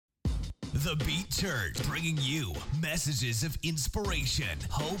The Beat Church, bringing you messages of inspiration,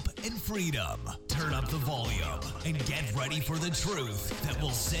 hope, and freedom. Turn up the volume and get ready for the truth that will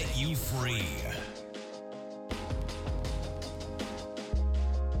set you free.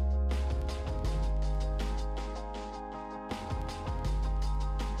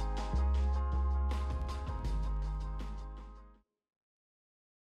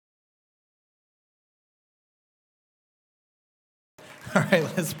 All right,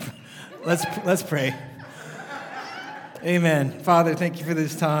 let's pray. Amen. Father, thank you for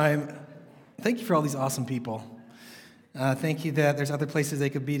this time. Thank you for all these awesome people. Thank you that there's other places they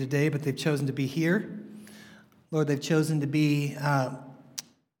could be today, but they've chosen to be here. Lord, they've chosen to be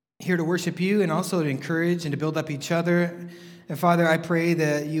here to worship you and also to encourage and to build up each other. And Father, I pray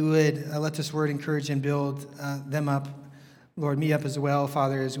that you would let this word encourage and build them up. Lord, me up as well,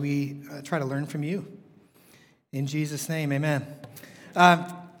 Father, as we try to learn from you. In Jesus' name, amen.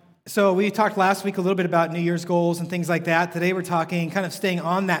 So we talked last week a little bit about New Year's goals and things like that. Today we're talking, kind of staying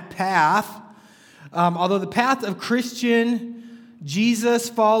on that path. Although the path of Christian,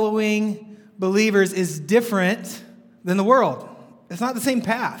 Jesus-following believers is different than the world. It's not the same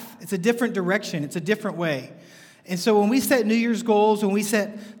path. It's a different direction. It's a different way. And so when we set New Year's goals, when we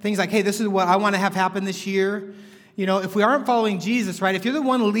set things like, hey, this is what I want to have happen this year, you know, if we aren't following Jesus, right, if you're the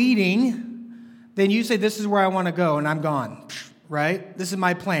one leading, then you say, this is where I want to go, and I'm gone. Right? This is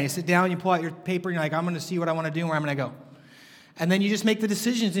my plan. You sit down, you pull out your paper, and you're like, I'm going to see what I want to do and where I'm going to go. And then you just make the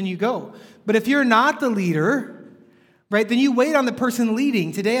decisions and you go. But if you're not the leader, right, then you wait on the person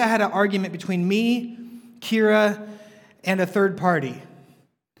leading. Today I had an argument between me, Kira, and a third party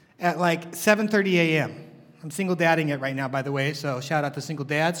at like 7:30 a.m. I'm single dadding it right now, by the way, so shout out to single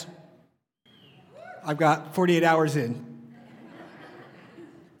dads. I've got 48 hours in.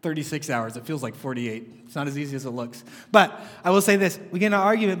 36 hours. It feels like 48. It's not as easy as it looks. But I will say this. We get in an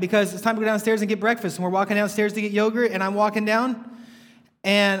argument because it's time to go downstairs and get breakfast. And we're walking downstairs to get yogurt, and I'm walking down,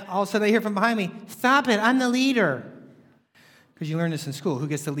 and all of a sudden I hear from behind me, stop it, I'm the leader. Because you learn this in school. Who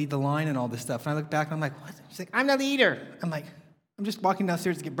gets to lead the line and all this stuff. And I look back, and I'm like, what? She's like, I'm the leader. I'm like, I'm just walking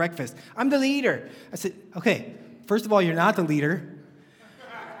downstairs to get breakfast. I'm the leader. I said, okay, first of all, you're not the leader.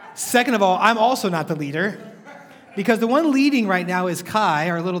 Second of all, I'm also not the leader. Because the one leading right now is Kai,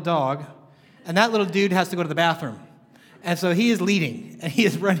 our little dog, and that little dude has to go to the bathroom. And so he is leading, and he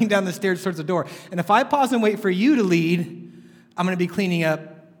is running down the stairs towards the door. And if I pause and wait for you to lead, I'm going to be cleaning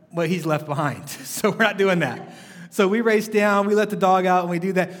up what he's left behind. So we're not doing that. So we race down, we let the dog out, and we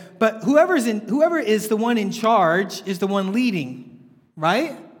do that. But whoever is the one in charge is the one leading,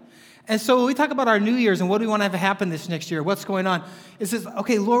 right? And so when we talk about our New Year's and what do we want to have happen this next year, what's going on, it says,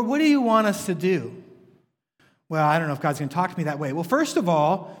 okay, Lord, what do you want us to do? Well, I don't know if God's going to talk to me that way. Well, first of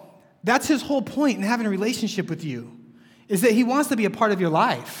all, that's his whole point in having a relationship with you, is that he wants to be a part of your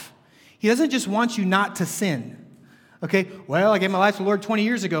life. He doesn't just want you not to sin. Okay, well, I gave my life to the Lord 20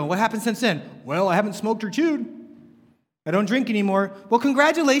 years ago. What happened since then? Well, I haven't smoked or chewed. I don't drink anymore. Well,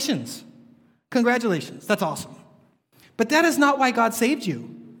 congratulations. Congratulations. That's awesome. But that is not why God saved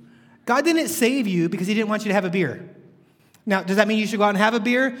you. God didn't save you because he didn't want you to have a beer. Now, does that mean you should go out and have a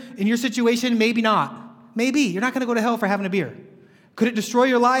beer? In your situation, maybe not. Maybe. You're not going to go to hell for having a beer. Could it destroy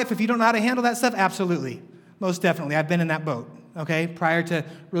your life if you don't know how to handle that stuff? Absolutely. Most definitely. I've been in that boat, okay, prior to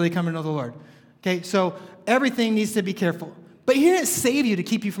really coming to know the Lord. Okay, so everything needs to be careful. But he didn't save you to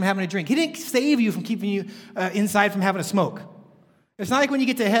keep you from having a drink. He didn't save you from keeping you inside from having a smoke. It's not like when you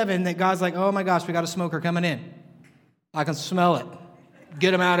get to heaven that God's like, oh my gosh, we got a smoker coming in. I can smell it.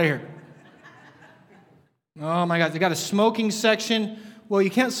 Get him out of here. Oh my gosh, they got a smoking section. Well, you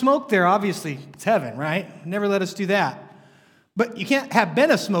can't smoke there, obviously. It's heaven, right? Never let us do that. But you can't have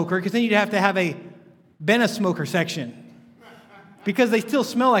been a smoker because then you'd have to have a been a smoker section because they still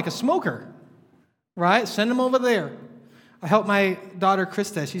smell like a smoker, right? Send them over there. I helped my daughter,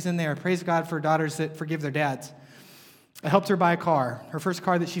 Krista. She's in there. Praise God for daughters that forgive their dads. I helped her buy a car, her first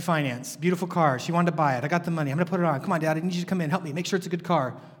car that she financed. Beautiful car. She wanted to buy it. I got the money. I'm going to put it on. Come on, Dad. I need you to come in. Help me. Make sure it's a good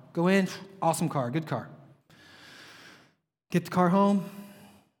car. Go in. Awesome car. Good car. Get the car home.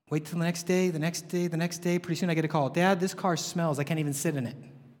 Wait till the next day, the next day, the next day. Pretty soon I get a call. Dad, this car smells. I can't even sit in it.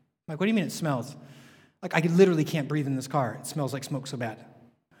 I'm like, what do you mean it smells? Like, I literally can't breathe in this car. It smells like smoke so bad.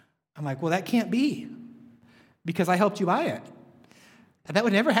 I'm like, well, that can't be because I helped you buy it. And that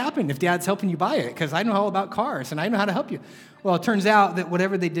would never happen if Dad's helping you buy it because I know all about cars and I know how to help you. Well, it turns out that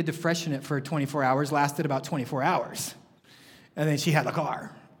whatever they did to freshen it for 24 hours lasted about 24 hours. And then she had the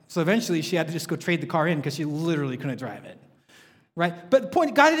car. So eventually she had to just go trade the car in because she literally couldn't drive it. right? But the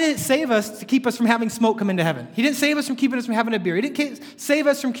point, God didn't save us to keep us from having smoke come into heaven. He didn't save us from keeping us from having a beer. He didn't save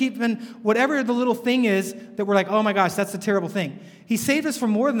us from keeping whatever the little thing is that we're like, oh my gosh, that's a terrible thing. He saved us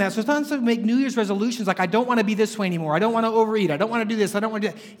from more than that. So it's not to make New Year's resolutions like, I don't want to be this way anymore. I don't want to overeat. I don't want to do this. I don't want to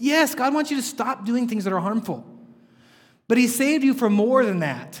do that. Yes, God wants you to stop doing things that are harmful. But he saved you for more than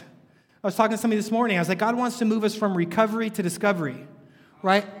that. I was talking to somebody this morning. I was like, God wants to move us from recovery to discovery,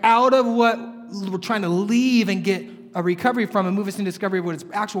 right? Out of what we're trying to leave and get a recovery from and move us into discovery of what its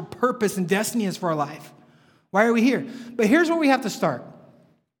actual purpose and destiny is for our life. Why are we here? But here's where we have to start.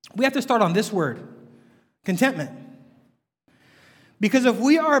 We have to start on this word, contentment. Because if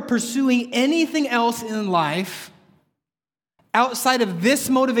we are pursuing anything else in life outside of this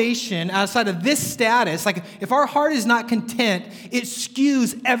motivation, outside of this status, like if our heart is not content, it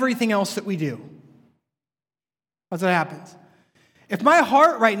skews everything else that we do. That's what happens. If my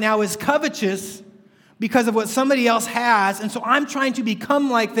heart right now is covetous because of what somebody else has, and so I'm trying to become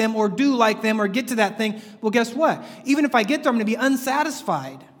like them or do like them or get to that thing, well, guess what? Even if I get there, I'm going to be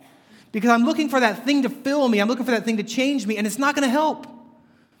unsatisfied because I'm looking for that thing to fill me. I'm looking for that thing to change me, and it's not going to help.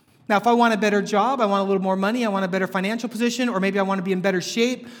 Now, if I want a better job, I want a little more money, I want a better financial position, or maybe I want to be in better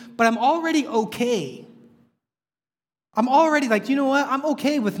shape, but I'm already okay. I'm already like, you know what? I'm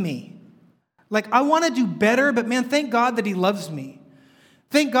okay with me. Like, I want to do better, but man, thank God that he loves me.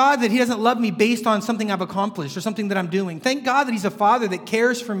 Thank God that he doesn't love me based on something I've accomplished or something that I'm doing. Thank God that he's a father that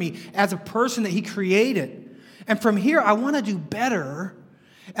cares for me as a person that he created. And from here, I want to do better,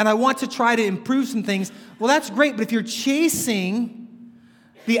 and I want to try to improve some things. Well, that's great, but if you're chasing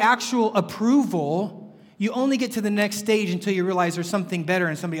the actual approval, you only get to the next stage until you realize there's something better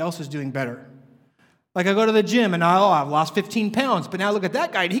and somebody else is doing better. Like I go to the gym and I've lost 15 pounds, but now look at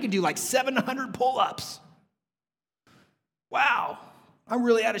that guy and he can do like 700 pull-ups. Wow, I'm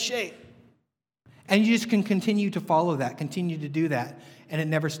really out of shape. And you just can continue to follow that, continue to do that, and it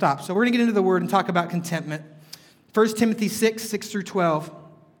never stops. So we're going to get into the word and talk about contentment. 1 Timothy 6 through 12.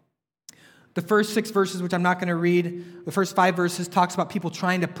 The first 6 verses, which I'm not going to read, the first 5 verses talks about people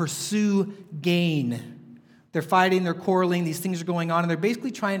trying to pursue gain. They're fighting, they're quarreling, these things are going on, and they're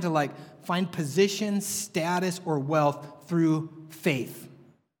basically trying to like find position, status, or wealth through faith.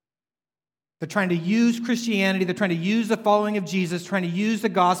 They're trying to use Christianity, they're trying to use the following of Jesus, trying to use the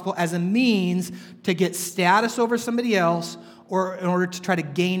gospel as a means to get status over somebody else or in order to try to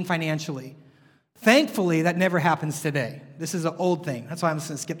gain financially. Thankfully, that never happens today. This is an old thing. That's why I'm just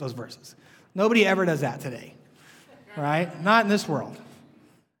going to skip those verses. Nobody ever does that today, right? Not in this world.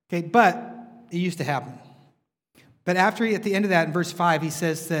 Okay, but it used to happen. But at the end of that, in verse 5, he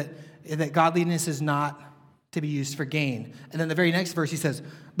says that godliness is not to be used for gain. And then the very next verse, he says,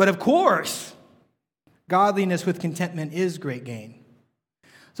 but of course, godliness with contentment is great gain.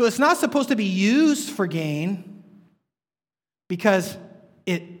 So it's not supposed to be used for gain because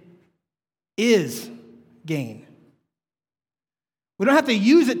it is gain. We don't have to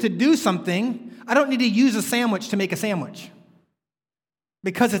use it to do something. I don't need to use a sandwich to make a sandwich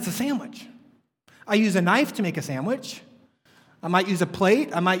because it's a sandwich. I use a knife to make a sandwich. I might use a plate.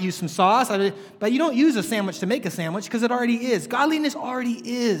 I might use some sauce. But you don't use a sandwich to make a sandwich because it already is. Godliness already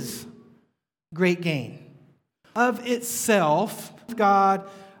is great gain. Of itself, God,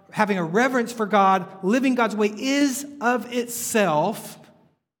 having a reverence for God, living God's way is of itself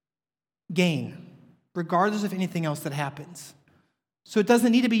gain, regardless of anything else that happens. So it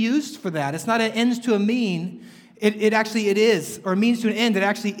doesn't need to be used for that. It's not an ends to a mean. It is, or a means to an end. It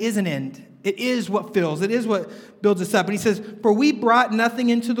actually is an end. It is what fills. It is what builds us up. And he says, for we brought nothing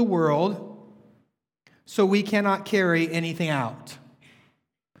into the world, so we cannot carry anything out.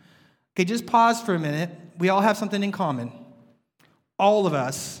 Okay, just pause for a minute. We all have something in common. All of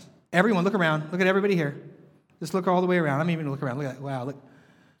us, everyone, look around. Look at everybody here. Just look all the way around. I'm even going to look around. Look at that. Wow, look.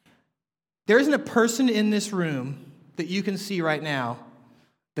 There isn't a person in this room that you can see right now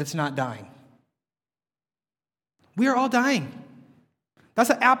that's not dying. We are all dying. That's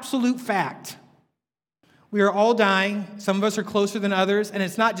an absolute fact. We are all dying. Some of us are closer than others, and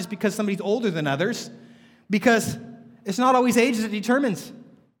it's not just because somebody's older than others, because it's not always age that determines.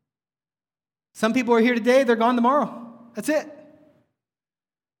 Some people are here today, they're gone tomorrow. That's it.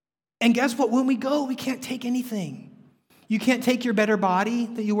 And guess what? When we go, we can't take anything. You can't take your better body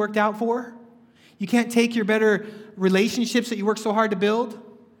that you worked out for. You can't take your better relationships that you worked so hard to build.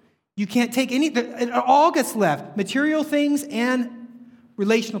 You can't take anything. It all gets left. Material things and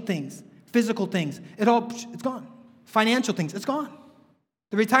relational things, physical things. It's gone. Financial things, it's gone.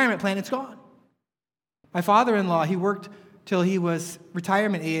 The retirement plan, it's gone. My father-in-law, he worked till he was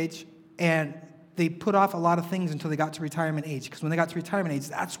retirement age, and they put off a lot of things until they got to retirement age. Because when they got to retirement age,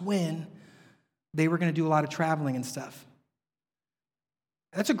 that's when they were going to do a lot of traveling and stuff.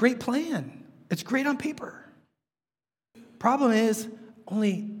 That's a great plan. It's great on paper. Problem is,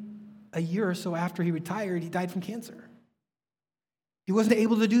 only a year or so after he retired, he died from cancer. He wasn't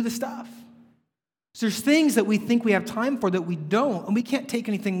able to do the stuff. So there's things that we think we have time for that we don't, and we can't take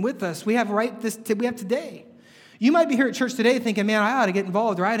anything with us. We have today. You might be here at church today thinking, man, I ought to get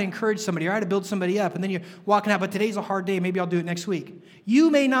involved, or I ought to encourage somebody, or I ought to build somebody up, and then you're walking out, but today's a hard day, maybe I'll do it next week. You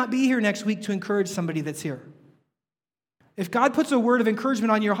may not be here next week to encourage somebody that's here. If God puts a word of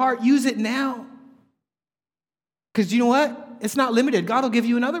encouragement on your heart, use it now. Because you know what? It's not limited. God will give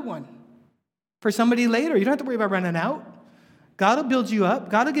you another one for somebody later. You don't have to worry about running out. God will build you up.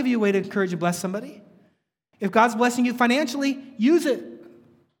 God will give you a way to encourage and bless somebody. If God's blessing you financially, use it.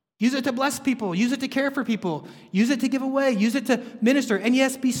 Use it to bless people. Use it to care for people. Use it to give away. Use it to minister. And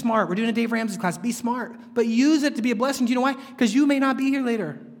yes, be smart. We're doing a Dave Ramsey class. Be smart. But use it to be a blessing. Do you know why? Because you may not be here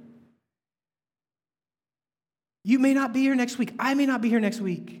later. You may not be here next week. I may not be here next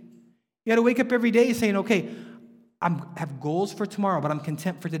week. You got to wake up every day saying, okay, I have goals for tomorrow, but I'm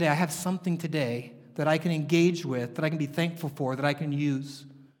content for today. I have something today that I can engage with, that I can be thankful for, that I can use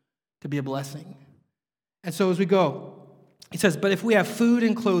to be a blessing. And so as we go, he says, but if we have food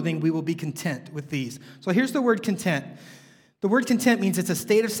and clothing, we will be content with these. So here's the word content. The word content means it's a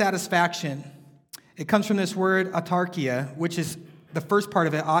state of satisfaction. It comes from this word autarkia, which is the first part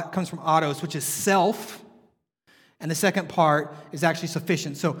of it comes from autos, which is self. And the second part is actually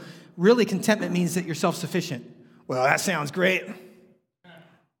sufficient. So really contentment means that you're self-sufficient. Well, that sounds great.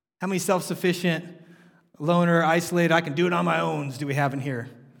 How many self-sufficient, loner, isolated, I can do it on my own do we have in here?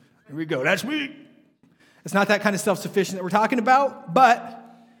 Here we go. That's me. It's not that kind of self-sufficient that we're talking about, but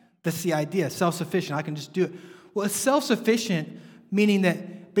that's the idea. Self-sufficient. I can just do it. Well, it's self-sufficient, meaning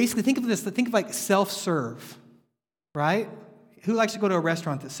that basically think of like self-serve, right? Who likes to go to a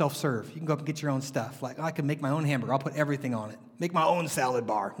restaurant that's self-serve? You can go up and get your own stuff. Like, I can make my own hamburger. I'll put everything on it. Make my own salad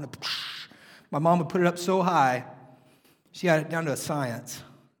bar. My mom would put it up so high, she got it down to a science.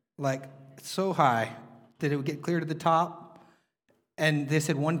 Like, so high that it would get clear to the top. And they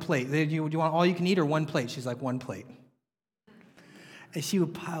said one plate. Do you want all you can eat or one plate? She's like, one plate. And she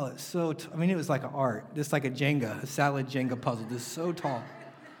would pile it it was like an art. Just like a salad Jenga puzzle. Just so tall.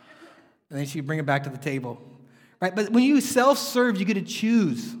 And then she'd bring it back to the table. Right? But when you self-serve, you get to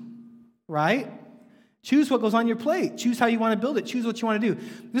choose, right? Choose what goes on your plate. Choose how you want to build it. Choose what you want to do.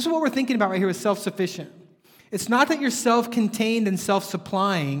 This is what we're thinking about right here with self-sufficient. It's not that you're self-contained and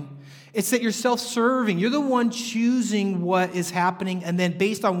self-supplying. It's that you're self-serving. You're the one choosing what is happening, and then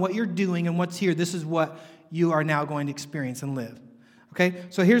based on what you're doing and what's here, this is what you are now going to experience and live. Okay?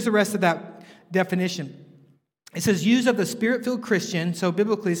 So here's the rest of that definition. It says, use of the Spirit-filled Christian, so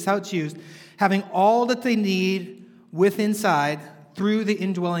biblically it's how it's used, having all that they need within inside through the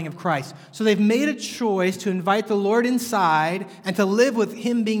indwelling of Christ. So they've made a choice to invite the Lord inside and to live with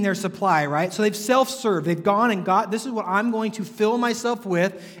Him being their supply, right? So they've self-served. They've gone and got, this is what I'm going to fill myself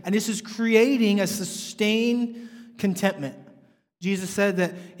with, and this is creating a sustained contentment. Jesus said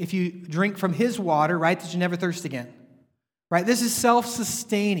that if you drink from His water, right, that you never thirst again. Right? This is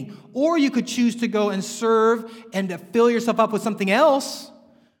self-sustaining. Or you could choose to go and serve and to fill yourself up with something else,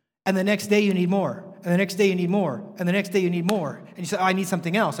 and the next day you need more. And the next day you need more. And the next day you need more. And you say, I need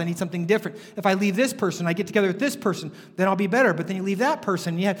something else. I need something different. If I leave this person, I get together with this person, then I'll be better. But then you leave that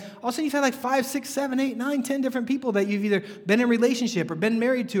person. And all of a sudden you've had like 5, 6, 7, 8, 9, 10 different people that you've either been in a relationship or been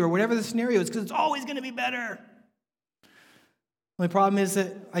married to or whatever the scenario is, because it's always going to be better. The only problem is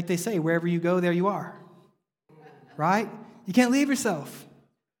that, like they say, wherever you go, there you are. Right? You can't leave yourself.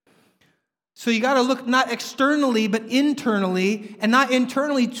 So you got to look not externally, but internally, and not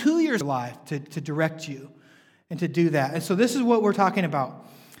internally to your life to direct you and to do that. And so this is what we're talking about.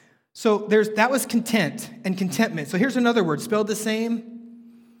 So that was content and contentment. So here's another word spelled the same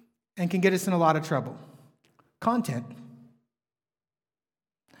and can get us in a lot of trouble. Content.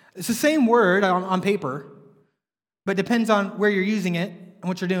 It's the same word on paper, but depends on where you're using it and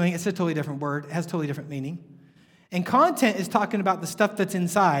what you're doing. It's a totally different word. It has totally different meaning. And content is talking about the stuff that's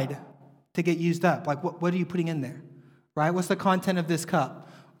inside to get used up. Like, what are you putting in there? Right? What's the content of this cup?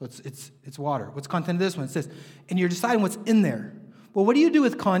 Well, it's water. What's the content of this one? It's this. And you're deciding what's in there. Well, what do you do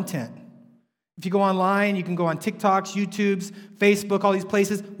with content? If you go online, you can go on TikToks, YouTubes, Facebook, all these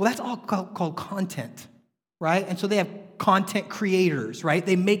places. Well, that's all called content, right? And so they have content creators, right?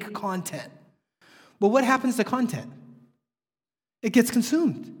 They make content. Well, what happens to content? It gets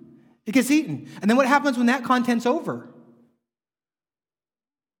consumed. It gets eaten. And then what happens when that content's over?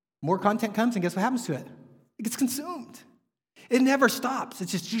 More content comes, and guess what happens to it? It gets consumed. It never stops.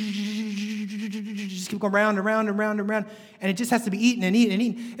 It's just keep going round and round and round and round, and it just has to be eaten and eaten and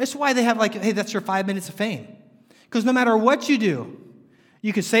eaten. That's why they have hey, that's your 5 minutes of fame. Because no matter what you do,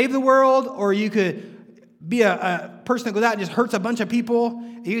 You could save the world, or you could be a person that goes out and just hurts a bunch of people.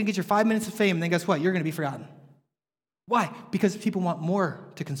 And you can get your 5 minutes of fame, and then guess what? You're going to be forgotten. Why? Because people want more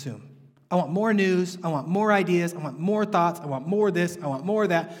to consume. I want more news. I want more ideas. I want more thoughts. I want more of this. I want more of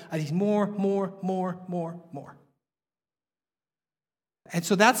that. I need more. And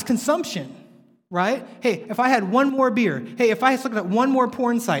so that's consumption, right? Hey, if I had one more beer. Hey, if I looked at one more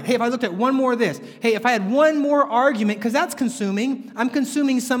porn site. Hey, if I looked at one more of this. Hey, if I had one more argument, because that's consuming. I'm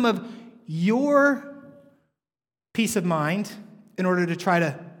consuming some of your peace of mind in order to try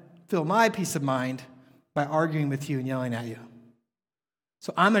to fill my peace of mind by arguing with you and yelling at you.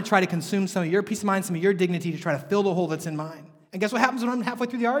 So I'm going to try to consume some of your peace of mind, some of your dignity to try to fill the hole that's in mine. And guess what happens when I'm halfway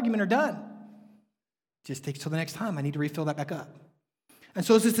through the argument or done? It just takes till the next time. I need to refill that back up. And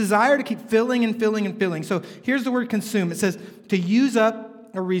so it's this desire to keep filling and filling and filling. So here's the word consume. It says to use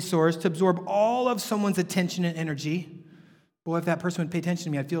up a resource, to absorb all of someone's attention and energy. Boy, if that person would pay attention to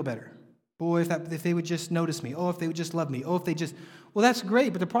me, I'd feel better. Boy, if they would just notice me. Oh, if they would just love me. Oh, if they just... Well, that's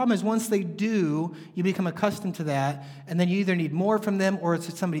great, but the problem is once they do, you become accustomed to that, and then you either need more from them or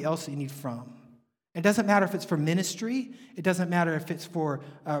it's somebody else that you need from. It doesn't matter if it's for ministry. It doesn't matter if it's for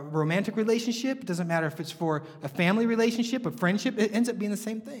a romantic relationship. It doesn't matter if it's for a family relationship, a friendship. It ends up being the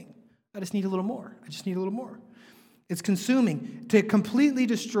same thing. I just need a little more. I just need a little more. It's consuming. To completely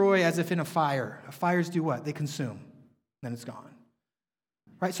destroy as if in a fire. Fires do what? They consume. Then it's gone.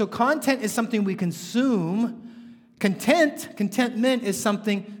 Right? So content is something we consume. Contentment is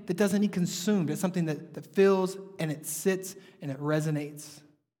something that doesn't need consumed. It's something that fills and it sits and it resonates.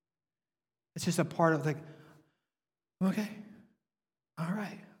 It's just a part of okay, all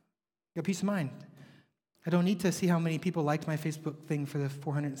right, got peace of mind. I don't need to see how many people liked my Facebook thing for the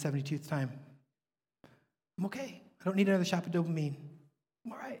 472th time. I'm okay. I don't need another shot of dopamine.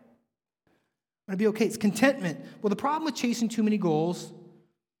 I'm all right. I'm going to be okay. It's contentment. Well, the problem with chasing too many goals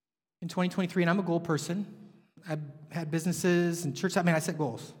in 2023, and I'm a goal person. I've had businesses and church. I set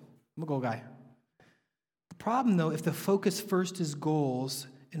goals. I'm a goal guy. The problem, though, if the focus first is goals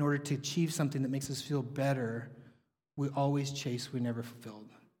in order to achieve something that makes us feel better, we always chase, we never fulfilled.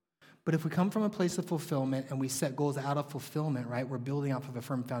 But if we come from a place of fulfillment and we set goals out of fulfillment, right, we're building off of a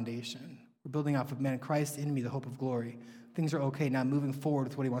firm foundation. We're building off of, man, Christ in me, the hope of glory. Things are okay now, moving forward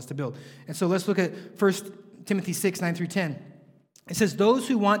with what he wants to build. And so let's look at 1 Timothy 6, 9 through 10. It says, those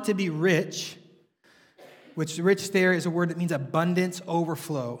who want to be rich, which rich there is a word that means abundance,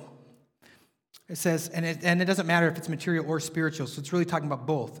 overflow. It says, and it doesn't matter if it's material or spiritual, so it's really talking about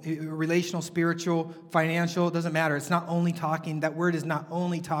both. Relational, spiritual, financial, it doesn't matter. It's not only talking, that word is not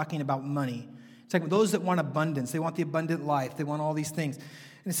only talking about money. It's like those that want abundance, they want the abundant life, they want all these things.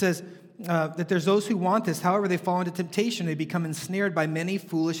 And it says that there's those who want this, however, they fall into temptation, they become ensnared by many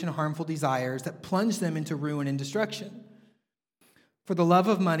foolish and harmful desires that plunge them into ruin and destruction. For the love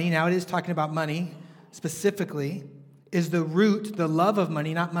of money, now it is talking about money specifically, is the root, the love of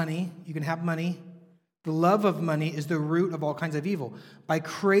money, not money. You can have money. The love of money is the root of all kinds of evil. By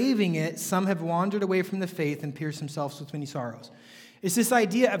craving it, some have wandered away from the faith and pierced themselves with many sorrows. It's this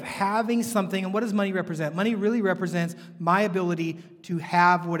idea of having something, and what does money represent? Money really represents my ability to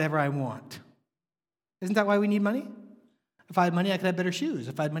have whatever I want. Isn't that why we need money? If I had money, I could have better shoes.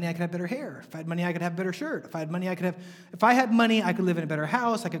 If I had money, I could have better hair. If I had money, I could have a better shirt. If I had money, I could live in a better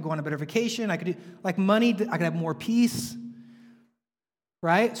house. I could go on a better vacation. I could do, money, I could have more peace.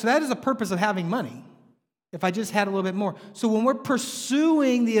 Right? So that is the purpose of having money. If I just had a little bit more. So when we're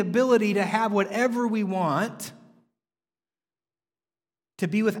pursuing the ability to have whatever we want, to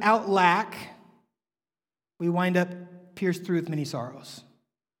be without lack, we wind up pierced through with many sorrows,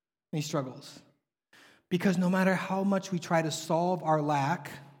 many struggles. Because no matter how much we try to solve our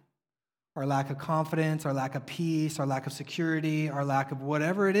lack of confidence, our lack of peace, our lack of security, our lack of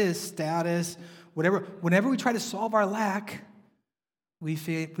whatever it is, status, whenever we try to solve our lack, we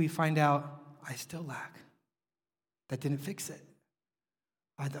find out, I still lack. That didn't fix it.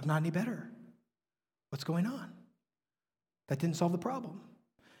 I'm not any better. What's going on? That didn't solve the problem.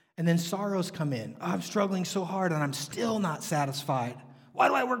 And then sorrows come in. Oh, I'm struggling so hard and I'm still not satisfied. Why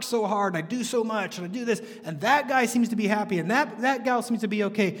do I work so hard and I do so much and I do this and that guy seems to be happy and that gal seems to be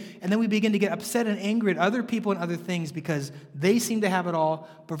okay. And then we begin to get upset and angry at other people and other things because they seem to have it all,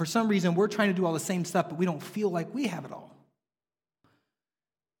 but for some reason we're trying to do all the same stuff, but we don't feel like we have it all.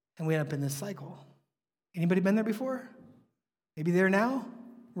 And we end up in this cycle. Anybody been there before? Maybe there now,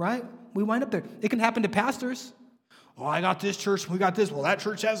 right? We wind up there. It can happen to pastors. Oh, I got this church, we got this. Well, that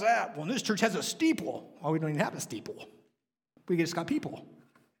church has that. Well, this church has a steeple. Well, we don't even have a steeple. We just got people.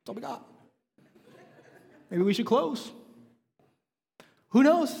 That's all we got. Maybe we should close. Who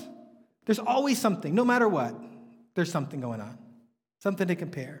knows? There's always something. No matter what, there's something going on. something to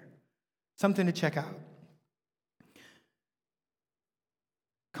compare, something to check out.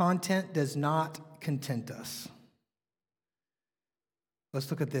 Content does not content us. Let's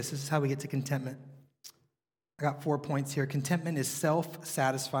look at this. This is how we get to contentment. I got 4 points here. Contentment is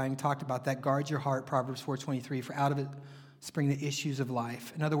self-satisfying. Talked about that. Guard your heart, Proverbs 4:23, for out of it spring the issues of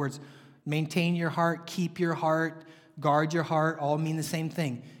life. In other words, maintain your heart, keep your heart, guard your heart, all mean the same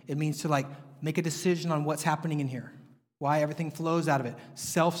thing. It means to make a decision on what's happening in here. Why everything flows out of it.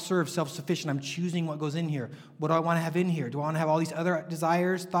 Self-serve, self-sufficient. I'm choosing what goes in here. What do I want to have in here? Do I want to have all these other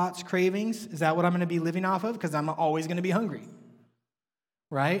desires, thoughts, cravings? Is that what I'm going to be living off of? Because I'm always going to be hungry.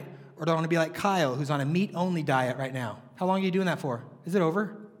 Right? Or do I want to be like Kyle, who's on a meat-only diet right now? How long are you doing that for? Is it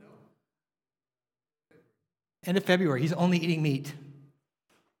over? End of February. He's only eating meat.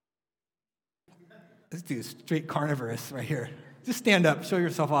 This dude's straight carnivorous right here. Just stand up, show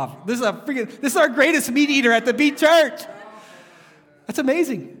yourself off. This is our greatest meat eater at the Beat Church. That's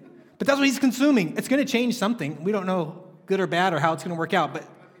amazing. But that's what he's consuming. It's going to change something. We don't know good or bad or how it's going to work out, but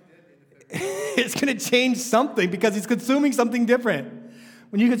it's going to change something because he's consuming something different.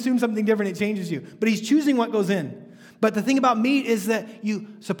 When you consume something different, it changes you. But he's choosing what goes in. But the thing about meat is that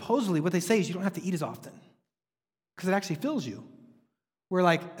supposedly, what they say is you don't have to eat as often because it actually fills you. Where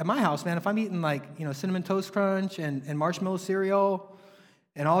at my house, man, if I'm eating Cinnamon Toast Crunch and marshmallow cereal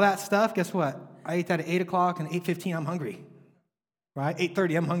and all that stuff, guess what? I eat that at 8 o'clock and 8:15, I'm hungry, right?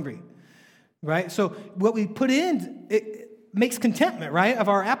 8:30, I'm hungry, right? So what we put in, it makes contentment, right, of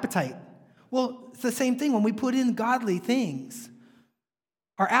our appetite. Well, it's the same thing when we put in godly things.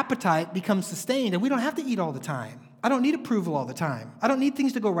 Our appetite becomes sustained, and we don't have to eat all the time. I don't need approval all the time. I don't need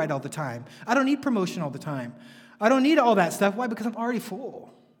things to go right all the time. I don't need promotion all the time. I don't need all that stuff. Why? Because I'm already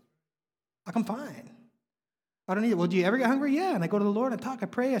full. I'm fine. I don't need it. Well, do you ever get hungry? Yeah, and I go to the Lord, I talk, I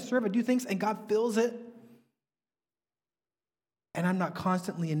pray, I serve, I do things, and God fills it. And I'm not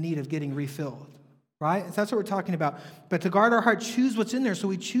constantly in need of getting refilled, right? So that's what we're talking about. But to guard our heart, choose what's in there, so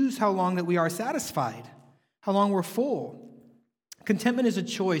we choose how long that we are satisfied, how long we're full. Contentment is a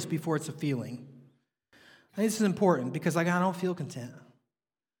choice before it's a feeling. I think this is important because I don't feel content.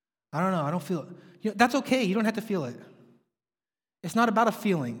 I don't know. I don't feel it. That's okay. You don't have to feel it. It's not about a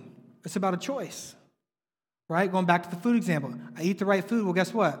feeling. It's about a choice, right? Going back to the food example. I eat the right food. Well,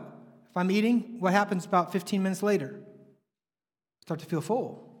 guess what? If I'm eating, what happens about 15 minutes later? I start to feel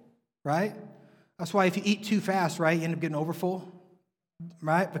full, right? That's why if you eat too fast, right, you end up getting overfull,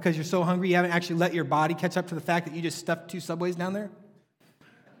 right? Because you're so hungry, you haven't actually let your body catch up to the fact that you just stuffed 2 Subways down there,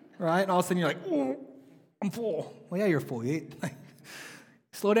 right? And all of a sudden you're like, oh, I'm full. Well, yeah, you're full. You ate.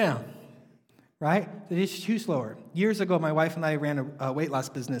 Slow down, right? It's too slower. Years ago, my wife and I ran a weight loss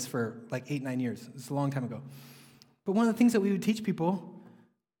business for 8-9 years. It's a long time ago. But one of the things that we would teach people,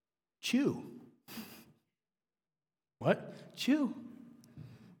 chew. What? Chew. What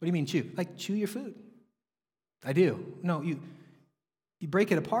do you mean chew? Chew your food. I do. No, you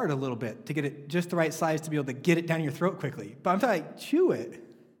break it apart a little bit to get it just the right size to be able to get it down your throat quickly. But I'm talking chew it.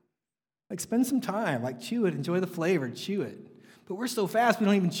 Spend some time. Chew it. Enjoy the flavor. Chew it. But we're so fast, we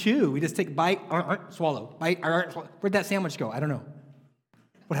don't even chew. We just take a bite, swallow, bite, swallow. Where'd that sandwich go? I don't know.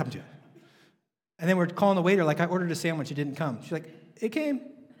 What happened to it? And then we're calling the waiter, I ordered a sandwich, it didn't come. She's like, it came.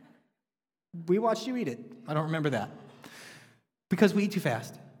 We watched you eat it. I don't remember that. Because we eat too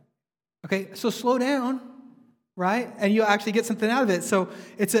fast. Okay, so slow down, right? And you'll actually get something out of it. So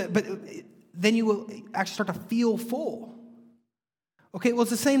but then you will actually start to feel full. Okay, well,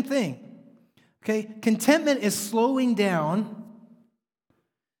 it's the same thing. Okay, contentment is slowing down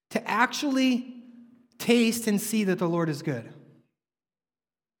to actually taste and see that the Lord is good.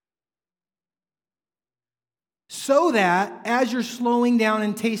 So that as you're slowing down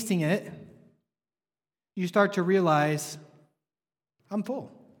and tasting it, you start to realize, I'm full.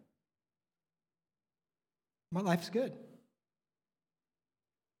 My life's good.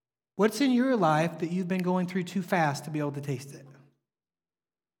 What's in your life that you've been going through too fast to be able to taste it?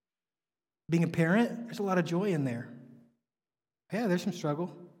 Being a parent, there's a lot of joy in there. Yeah, there's some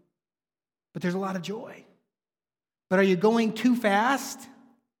struggle, but there's a lot of joy. But are you going too fast?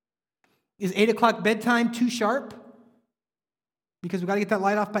 Is 8 o'clock bedtime too sharp? Because we got to get that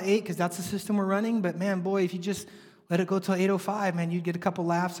light off by 8 because that's the system we're running. But man, boy, if you just let it go till 8:05, man, you'd get a couple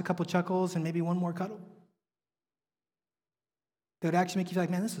laughs, a couple chuckles, and maybe one more cuddle. That would actually make you feel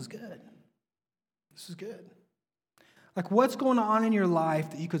like, man, this is good. This is good. What's going on in your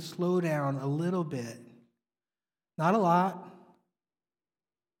life that you could slow down a little bit? Not a lot.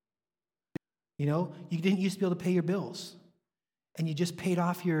 You didn't used to be able to pay your bills. And you just paid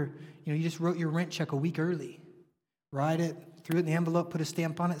off you just wrote your rent check a week early. Write it, threw it in the envelope, put a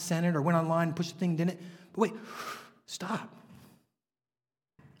stamp on it, sent it, or went online and pushed the thing, didn't it? But wait, stop.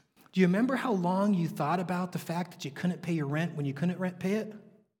 Do you remember how long you thought about the fact that you couldn't pay your rent when you couldn't pay it?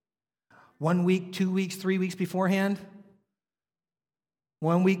 1 week, 2 weeks, 3 weeks beforehand?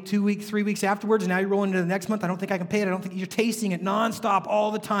 1 week, 2 weeks, 3 weeks afterwards, and now you're rolling into the next month. I don't think I can pay it. I don't think you're tasting it nonstop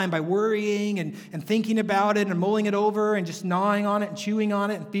all the time by worrying and thinking about it and mulling it over and just gnawing on it and chewing on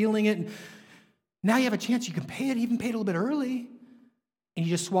it and feeling it. And now you have a chance you can pay it, even pay it a little bit early, and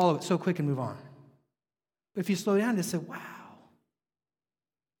you just swallow it so quick and move on. But if you slow down and just say, wow,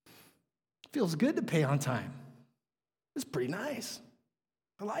 it feels good to pay on time. It's pretty nice.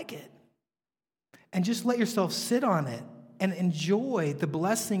 I like it. And just let yourself sit on it and enjoy the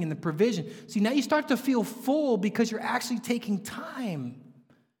blessing and the provision. See, now you start to feel full because you're actually taking time.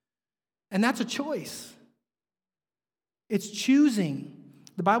 And that's a choice. It's choosing.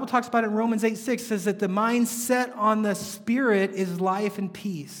 The Bible talks about it in Romans 8:6, says that the mind set on the Spirit is life and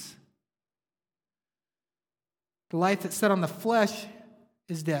peace. The life that's set on the flesh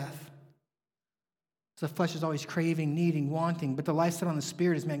is death. So the flesh is always craving, needing, wanting. But the life set on the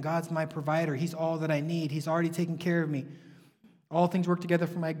Spirit is, man, God's my provider. He's all that I need. He's already taken care of me. All things work together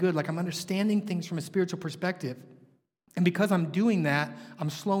for my good. Like I'm understanding things from a spiritual perspective. And because I'm doing that, I'm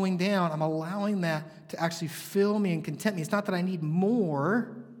slowing down. I'm allowing that to actually fill me and content me. It's not that I need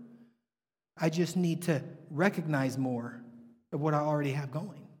more. I just need to recognize more of what I already have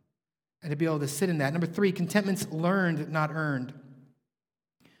going. And to be able to sit in that. Number 3, contentment's learned, not earned.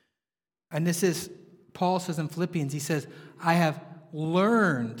 And this is, Paul says in Philippians, he says, I have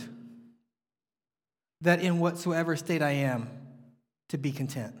learned that in whatsoever state I am, to be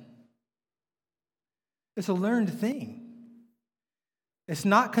content. It's a learned thing. It's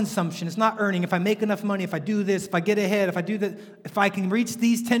not consumption. It's not earning. If I make enough money, if I do this, if I get ahead, if I do that, if I can reach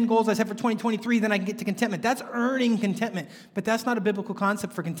these 10 goals I set for 2023, then I can get to contentment. That's earning contentment. But that's not a biblical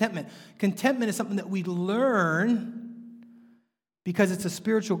concept for contentment. Contentment is something that we learn because it's a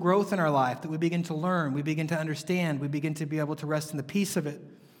spiritual growth in our life that we begin to learn, we begin to understand, we begin to be able to rest in the peace of it.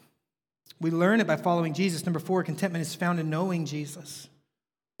 We learn it by following Jesus. Number 4, contentment is found in knowing Jesus.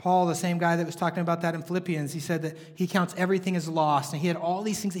 Paul, the same guy that was talking about that in Philippians, he said that he counts everything as lost. And he had all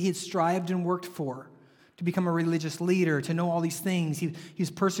these things that he had strived and worked for, to become a religious leader, to know all these things. He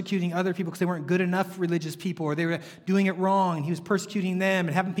was persecuting other people because they weren't good enough religious people, or they were doing it wrong. And he was persecuting them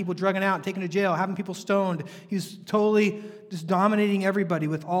and having people drugged out and taken to jail, having people stoned. He was totally just dominating everybody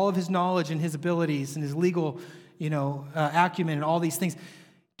with all of his knowledge and his abilities and his legal, acumen and all these things.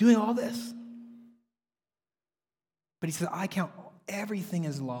 Doing all this. But he said, I count everything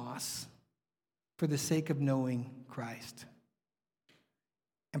as loss for the sake of knowing Christ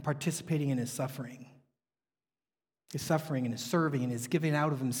and participating in his suffering and his serving and his giving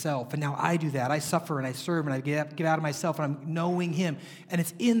out of himself. And now I do that. I suffer and I serve and I get out of myself and I'm knowing him. And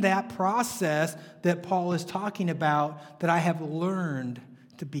it's in that process that Paul is talking about that I have learned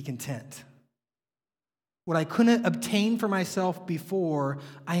to be content. What I couldn't obtain for myself before,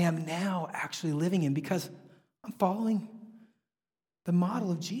 I am now actually living in because I'm following the model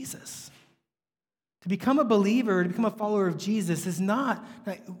of Jesus. To become a believer, to become a follower of Jesus is not,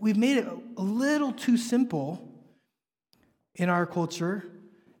 we've made it a little too simple in our culture,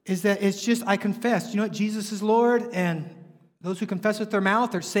 is that it's just, I confess, you know what, Jesus is Lord, and those who confess with their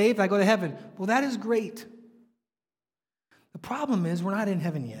mouth are saved, I go to heaven. Well, that is great. The problem is we're not in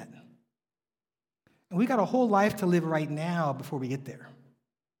heaven yet. And we got a whole life to live right now before we get there.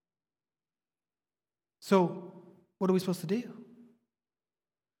 So, what are we supposed to do?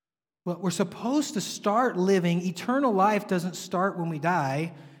 Well, we're supposed to start living. Eternal life doesn't start when we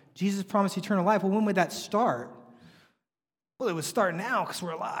die. Jesus promised eternal life. Well, when would that start? Well, it would start now because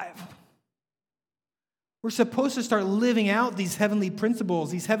we're alive. We're supposed to start living out these heavenly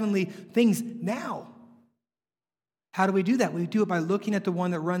principles, these heavenly things now. How do we do that? We do it by looking at the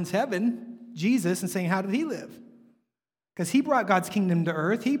one that runs heaven, Jesus, and saying, how did he live? Because he brought God's kingdom to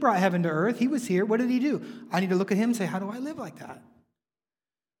earth. He brought heaven to earth. He was here. What did he do? I need to look at him and say, how do I live like that?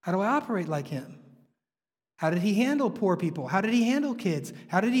 How do I operate like him? How did he handle poor people? How did he handle kids?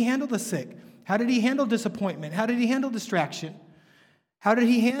 How did he handle the sick? How did he handle disappointment? How did he handle distraction? How did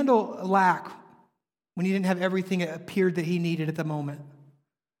he handle lack when he didn't have everything it appeared that he needed at the moment?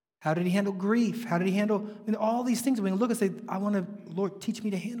 How did he handle grief? How did he handle all these things? We can look and say, I want to, Lord, teach me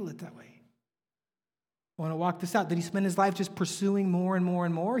to handle it that way. I want to walk this out. Did he spend his life just pursuing more and more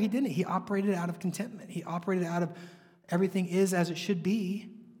and more? He didn't. He operated out of contentment. He operated out of everything is as it should be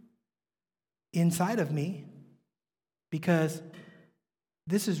inside of me because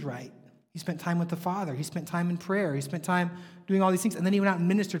this is right. He spent time with the Father. He spent time in prayer. He spent time doing all these things. And then he went out and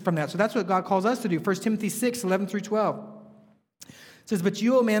ministered from that. So that's what God calls us to do. 1 Timothy 6, 11 through 12. It says, but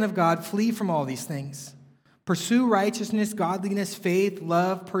you, O man of God, flee from all these things. Pursue righteousness, godliness, faith,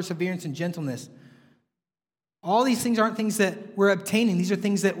 love, perseverance, and gentleness. All these things aren't things that we're obtaining. These are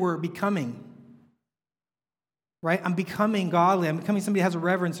things that we're becoming. Right? I'm becoming godly. I'm becoming somebody who has a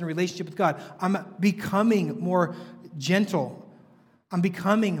reverence and a relationship with God. I'm becoming more gentle. I'm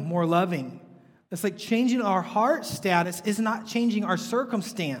becoming more loving. It's like changing our heart status is not changing our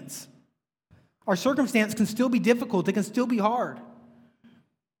circumstance. Our circumstance can still be difficult. It can still be hard.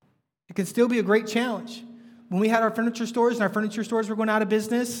 It can still be a great challenge. When we had our furniture stores and our furniture stores were going out of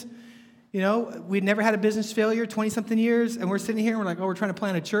business, we'd never had a business failure, 20-something years, and we're sitting here and we're like, we're trying to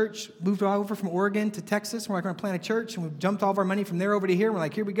plant a church. Moved all over from Oregon to Texas, and we're like, we're going to plant a church, and we jumped all of our money from there over to here, and we're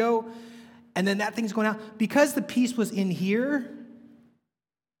like, here we go. And then that thing's going out. Because the peace was in here,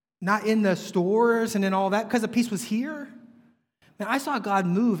 not in the stores and in all that, because the peace was here, man, I saw God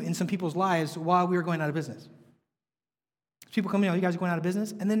move in some people's lives while we were going out of business. People come in, you guys are going out of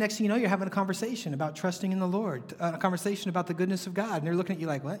business, and then next thing you know, you're having a conversation about trusting in the Lord, a conversation about the goodness of God, and they're looking at you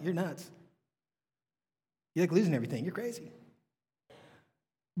like, what? You're nuts. You're like losing everything. You're crazy.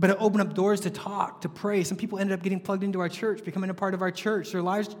 But it opened up doors to talk, to pray. Some people ended up getting plugged into our church, becoming a part of our church. Their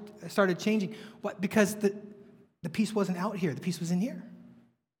lives started changing. What? Because the peace wasn't out here. The peace was in here.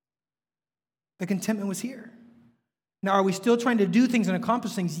 The contentment was here. Now, are we still trying to do things and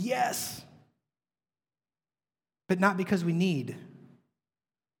accomplish things? Yes. But not because we need.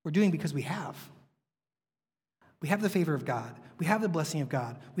 We're doing because we have. We have the favor of God. We have the blessing of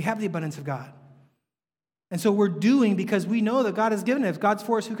God. We have the abundance of God. And so we're doing because we know that God has given us. If God's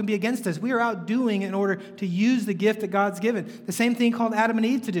for us, who can be against us? We are out doing in order to use the gift that God's given. The same thing called Adam and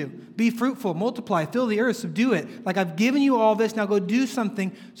Eve to do. Be fruitful, multiply, fill the earth, subdue it. Like, I've given you all this, now go do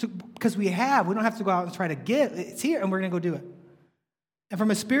something. So, because we don't have to go out and try to get it. It's here, and we're going to go do it. And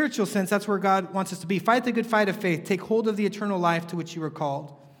from a spiritual sense, that's where God wants us to be. Fight the good fight of faith. Take hold of the eternal life to which you were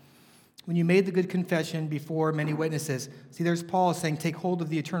called. When you made the good confession before many witnesses. See, there's Paul saying, take hold of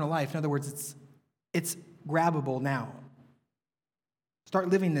the eternal life. In other words, it's grabbable now. Start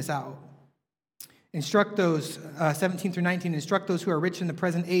living this out. Instruct those, 17 through 19, instruct those who are rich in the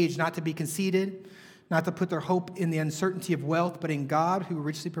present age not to be conceited, not to put their hope in the uncertainty of wealth, but in God who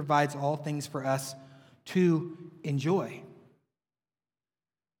richly provides all things for us to enjoy.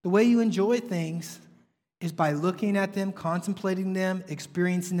 The way you enjoy things is by looking at them, contemplating them,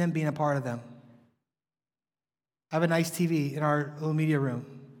 experiencing them, being a part of them. I have a nice TV in our little media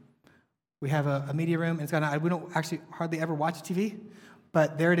room. We have a media room, and we don't actually hardly ever watch TV,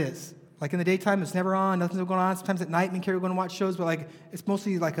 but there it is. Like in the daytime, it's never on, nothing's going on. Sometimes at night, me and Carrie are going to watch shows, but it's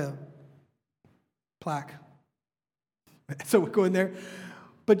mostly like a plaque. So we go in there.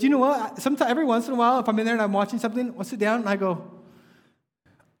 But you know what? Sometimes, every once in a while, if I'm in there and I'm watching something, I'll sit down and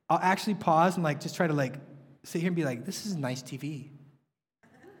I'll actually pause and just try to sit here and be like, this is nice TV.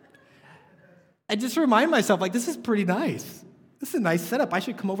 And just remind myself, this is pretty nice. This is a nice setup. I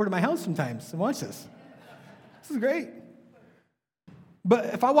should come over to my house sometimes and watch this. This is great.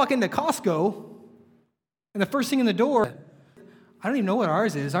 But if I walk into Costco and the first thing in the door, I don't even know what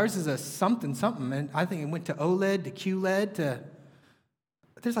ours is. Ours is a something. And I think it went to OLED, to QLED,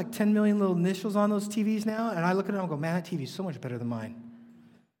 there's 10 million little initials on those TVs now. And I look at it and I go, man, that TV is so much better than mine.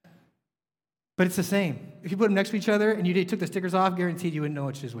 But it's the same. If you put them next to each other and you took the stickers off, guaranteed you wouldn't know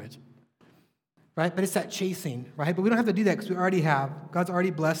which is which. Right? But it's that chasing, right? But we don't have to do that because we already have. God's already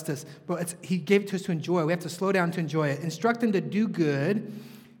blessed us. But He gave it to us to enjoy. We have to slow down to enjoy it. Instruct them to do good,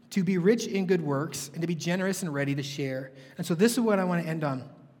 to be rich in good works, and to be generous and ready to share. And so this is what I want to end on,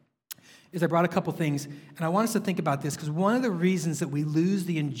 is I brought a couple things. And I want us to think about this because one of the reasons that we lose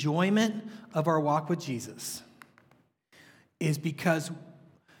the enjoyment of our walk with Jesus is because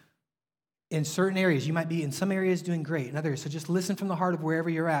in certain areas, you might be in some areas doing great, in others. So just listen from the heart of wherever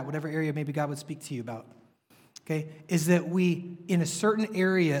you're at, whatever area maybe God would speak to you about. Okay? Is that we, in a certain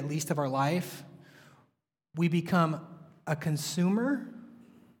area at least of our life, we become a consumer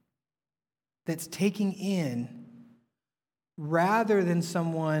that's taking in rather than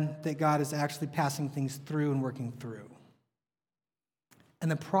someone that God is actually passing things through and working through. And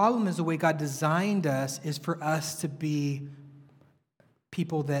the problem is the way God designed us is for us to be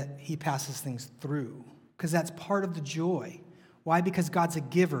people that He passes things through, because that's part of the joy. Why? Because God's a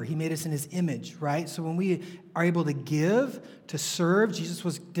giver. He made us in His image, right? So when we are able to give, to serve,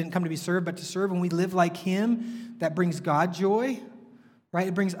 Jesus didn't come to be served, but to serve. When we live like Him, that brings God joy, right?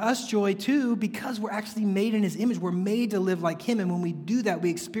 It brings us joy too, because we're actually made in His image. We're made to live like Him, and when we do that, we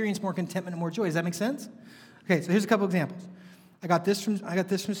experience more contentment and more joy. Does that make sense? Okay, so here's a couple examples. I got this from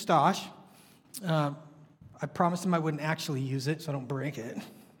Stosh. I promised him I wouldn't actually use it, so I don't break it.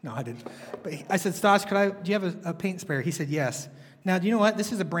 No, I didn't. But I said, Stosh, do you have a paint sprayer? He said, yes. Now, do you know what?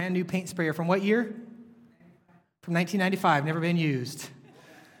 This is a brand new paint sprayer from what year? from 1995, never been used.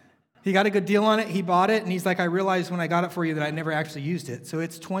 He got a good deal on it. He bought it, and he's like, I realized when I got it for you that I never actually used it. So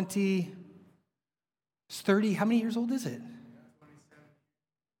it's 30, how many years old is it?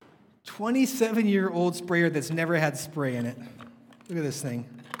 27-year-old sprayer that's never had spray in it. Look at this thing.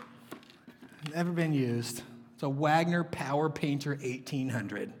 Never been used. It's a Wagner Power Painter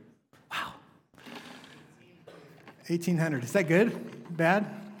 1800. Wow. 1800. Is that good? Bad?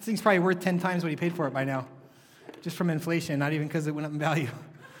 This thing's probably worth 10 times what he paid for it by now. Just from inflation, not even because it went up in value.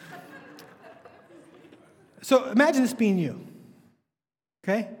 So imagine this being you.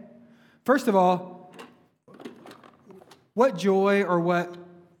 Okay? First of all, what joy or what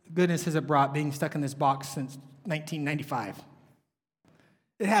goodness has it brought being stuck in this box since 1995?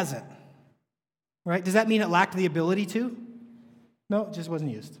 It hasn't. Right? Does that mean it lacked the ability to? No, it just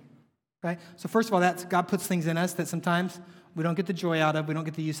wasn't used. Right? So first of all, that's God puts things in us that sometimes we don't get the joy out of, we don't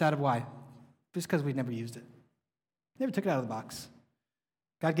get the use out of. Why? Just because we never used it. Never took it out of the box.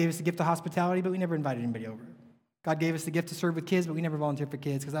 God gave us the gift of hospitality, but we never invited anybody over. God gave us the gift to serve with kids, but we never volunteered for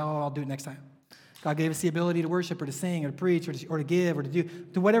kids because, I'll do it next time. God gave us the ability to worship or to sing or to preach or to give or to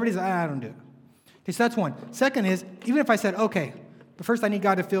do whatever it is. I don't do it. Okay, so that's one. Second is, even if I said, okay, but first I need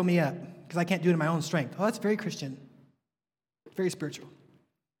God to fill me up because I can't do it in my own strength. Oh, that's very Christian. Very spiritual.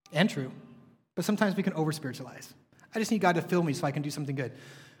 And true. But sometimes we can over-spiritualize. I just need God to fill me so I can do something good.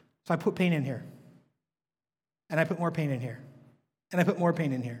 So I put pain in here. And I put more pain in here. And I put more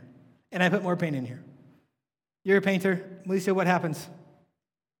pain in here. And I put more pain in here. You're a painter. Melissa, what happens?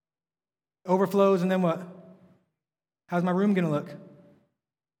 Overflows, and then what? How's my room going to look?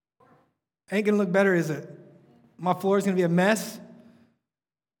 Ain't going to look better, is it? My floor is going to be a mess.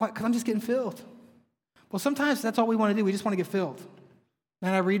 Why? Because I'm just getting filled. Well, sometimes that's all we want to do. We just want to get filled.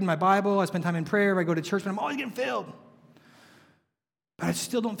 And I read my Bible. I spend time in prayer. I go to church, but I'm always getting filled. But I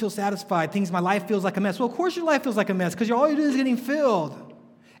still don't feel satisfied. My life feels like a mess. Well, of course your life feels like a mess because all you do is getting filled.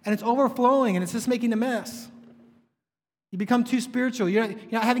 And it's overflowing, and it's just making a mess. You become too spiritual. You're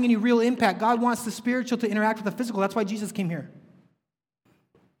not having any real impact. God wants the spiritual to interact with the physical. That's why Jesus came here.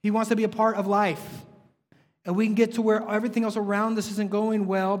 He wants to be a part of life. And we can get to where everything else around us isn't going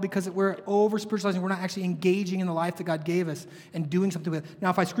well because we're over-spiritualizing. We're not actually engaging in the life that God gave us and doing something with it. Now,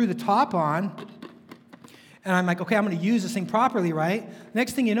 if I screw the top on, and I'm like, okay, I'm going to use this thing properly, right?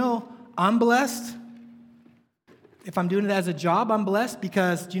 Next thing you know, I'm blessed. If I'm doing it as a job, I'm blessed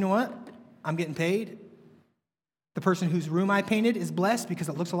because, do you know what? I'm getting paid. The person whose room I painted is blessed because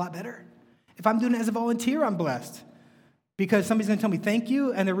it looks a lot better. If I'm doing it as a volunteer, I'm blessed because somebody's going to tell me thank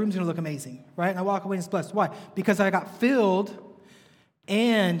you, and their room's going to look amazing, right? And I walk away and it's blessed. Why? Because I got filled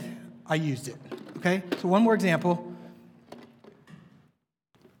and I used it, okay? So one more example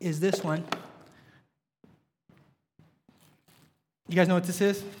is this one. You guys know what this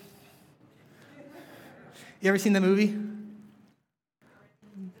is? You ever seen the movie?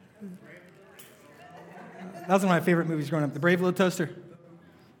 That was one of my favorite movies growing up. The Brave Little Toaster.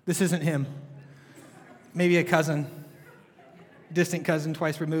 This isn't him. Maybe a cousin. Distant cousin,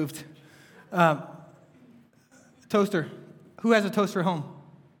 twice removed. Toaster. Who has a toaster at home?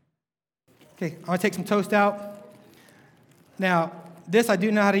 Okay, I'm going to take some toast out. Now, this I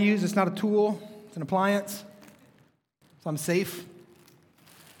do know how to use. It's not a tool. It's an appliance. So I'm safe.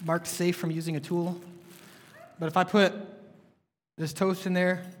 Marked safe from using a tool. But if I put this toast in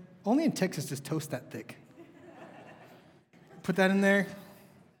there, only in Texas does toast that thick. Put that in there.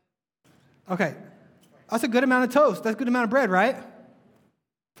 Okay. That's a good amount of toast. That's a good amount of bread, right?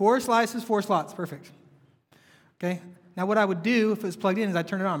 4 slices, 4 slots. Perfect. Okay. Now what I would do if it was plugged in is I'd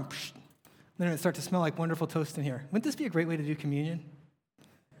turn it on. Then it would start to smell like wonderful toast in here. Wouldn't this be a great way to do communion?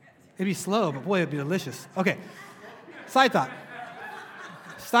 It'd be slow, but boy, it'd be delicious. Okay. Side thought.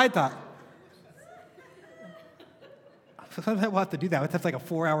 Sometimes we'll have to do that. We'll have like a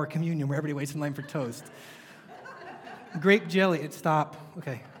 4-hour communion where everybody waits in line for toast. Grape jelly, stop.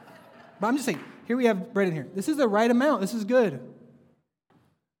 Okay. But I'm just saying, here we have bread in here. This is the right amount. This is good.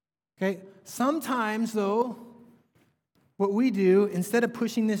 Okay. Sometimes, though, what we do, instead of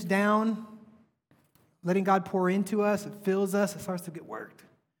pushing this down, letting God pour into us, it fills us, it starts to get worked.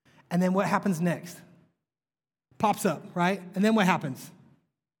 And then what happens next? Pops up, right? And then what happens?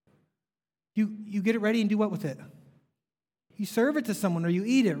 You get it ready and do what with it? You serve it to someone or you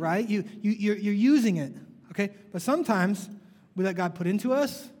eat it, right? You're using it, okay? But sometimes we let God put into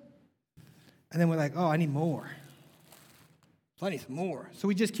us, and then we're like, oh, I need more. So I need some more. So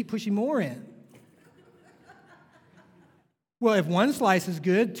we just keep pushing more in. Well, if 1 slice is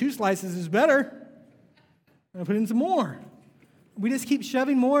good, 2 slices is better. I'm going to put in some more. We just keep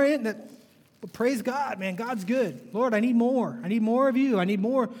shoving more in. But praise God, man, God's good. Lord, I need more. I need more of you. I need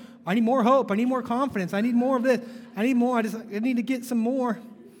more hope. I need more confidence. I need more of this. I need more. I need to get some more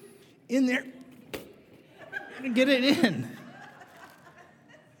in there and get it in.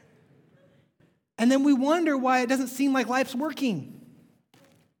 And then we wonder why it doesn't seem like life's working.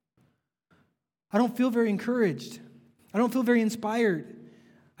 I don't feel very encouraged. I don't feel very inspired.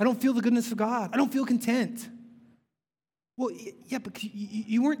 I don't feel the goodness of God. I don't feel content. Well, yeah, but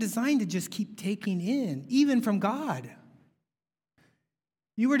you weren't designed to just keep taking in, even from God.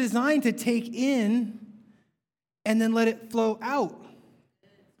 You were designed to take in and then let it flow out.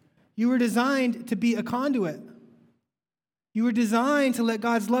 You were designed to be a conduit. You were designed to let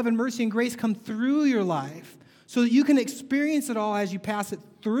God's love and mercy and grace come through your life so that you can experience it all as you pass it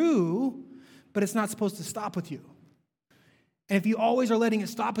through, but it's not supposed to stop with you. And if you always are letting it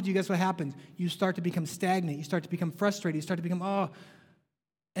stop with you, guess what happens? You start to become stagnant. You start to become frustrated. You start to become,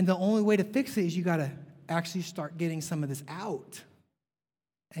 And the only way to fix it is you got to actually start getting some of this out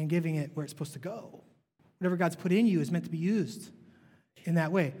and giving it where it's supposed to go. Whatever God's put in you is meant to be used in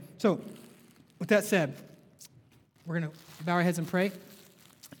that way. So, with that said, we're going to bow our heads and pray.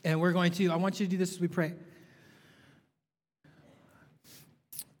 And I want you to do this as we pray.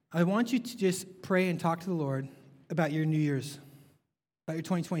 I want you to just pray and talk to the Lord about your New Year's, about your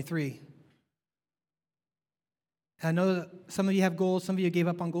 2023. And I know that some of you have goals. Some of you gave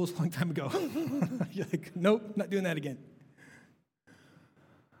up on goals a long time ago. You're like, nope, not doing that again.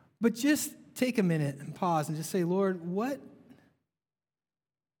 But just take a minute and pause and just say, Lord, what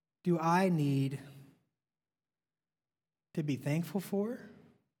do I need to be thankful for,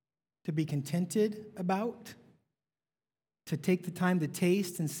 to be contented about, to take the time to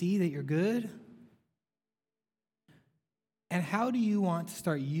taste and see that you're good? And how do you want to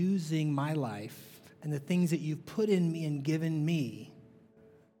start using my life and the things that you've put in me and given me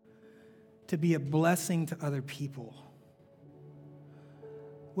to be a blessing to other people?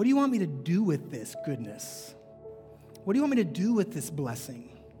 What do you want me to do with this goodness? What do you want me to do with this blessing?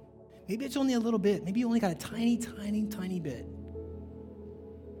 Maybe it's only a little bit. Maybe you only got a tiny, tiny, tiny bit.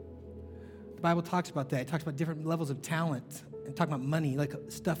 The Bible talks about that. It talks about different levels of talent and talking about money, like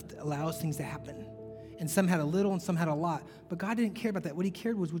stuff that allows things to happen. And some had a little and some had a lot. But God didn't care about that. What he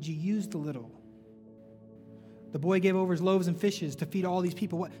cared was, would you use the little? The boy gave over his loaves and fishes to feed all these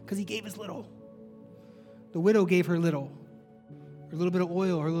people. What? Because he gave his little. The widow gave her little. Or a little bit of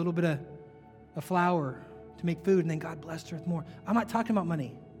oil, or a little bit of flour to make food, and then God blessed her with more. I'm not talking about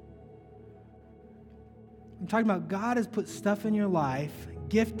money. I'm talking about God has put stuff in your life,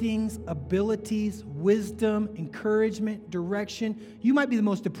 giftings, abilities, wisdom, encouragement, direction. You might be the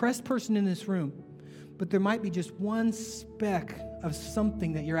most depressed person in this room, but there might be just one speck of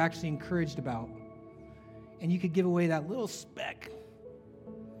something that you're actually encouraged about. And you could give away that little speck.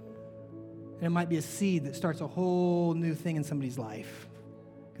 And it might be a seed that starts a whole new thing in somebody's life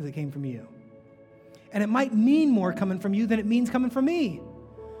because it came from you. And it might mean more coming from you than it means coming from me.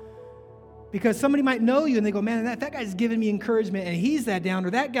 Because somebody might know you and they go, man, that guy's giving me encouragement and he's that down,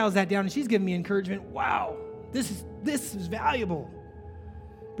 or that gal's that down and she's giving me encouragement. Wow, this is valuable.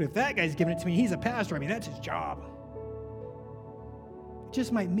 But if that guy's giving it to me, he's a pastor. I mean, that's his job. It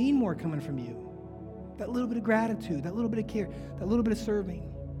just might mean more coming from you. That little bit of gratitude, that little bit of care, that little bit of serving.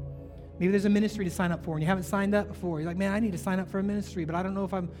 Maybe there's a ministry to sign up for and you haven't signed up before. You're like, man, I need to sign up for a ministry, but I don't know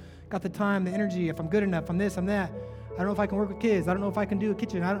if I've got the time, the energy, if I'm good enough, I'm this, I'm that. I don't know if I can work with kids. I don't know if I can do a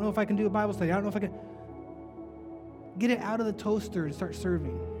kitchen. I don't know if I can do a Bible study. I don't know if I can. Get it out of the toaster and start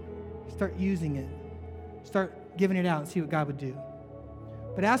serving. Start using it. Start giving it out and see what God would do.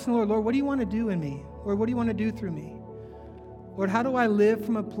 But ask the Lord, what do you want to do in me? Lord, what do you want to do through me? Lord, how do I live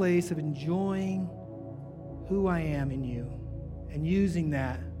from a place of enjoying who I am in you and using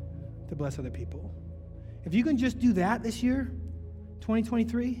that to bless other people? If you can just do that this year,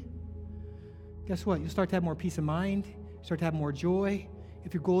 2023, guess what? You'll start to have more peace of mind. You start to have more joy.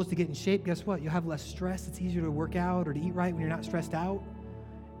 If your goal is to get in shape, guess what? You'll have less stress. It's easier to work out or to eat right when you're not stressed out.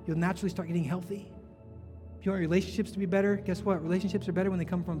 You'll naturally start getting healthy. If you want relationships to be better, guess what? Relationships are better when they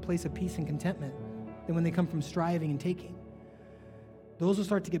come from a place of peace and contentment than when they come from striving and taking. Those will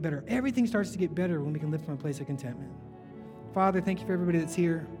start to get better. Everything starts to get better when we can live from a place of contentment. Father, thank you for everybody that's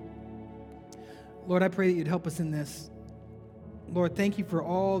here. Lord, I pray that you'd help us in this. Lord, thank you for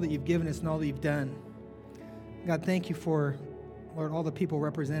all that you've given us and all that you've done. God, thank you for, Lord, all the people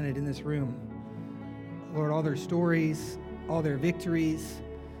represented in this room. Lord, all their stories, all their victories.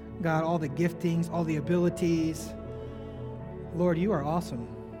 God, all the giftings, all the abilities. Lord, you are awesome.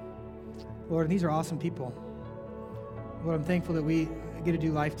 Lord, and these are awesome people. Lord, I'm thankful that we get to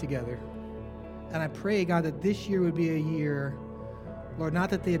do life together. And I pray, God, that this year would be a year Lord, not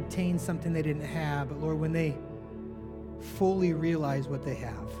that they obtained something they didn't have, but Lord, when they fully realize what they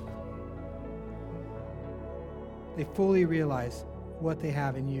have. They fully realize what they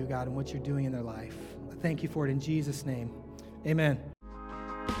have in you, God, and what you're doing in their life. I thank you for it in Jesus' name. Amen.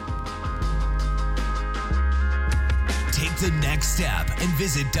 Take the next step and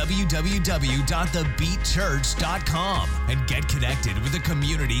visit www.thebeatchurch.com and get connected with a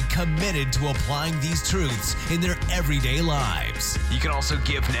community committed to applying these truths in their everyday lives. You can also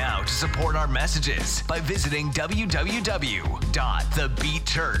give now to support our messages by visiting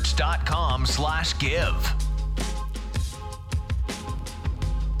www.thebeatchurch.com/give.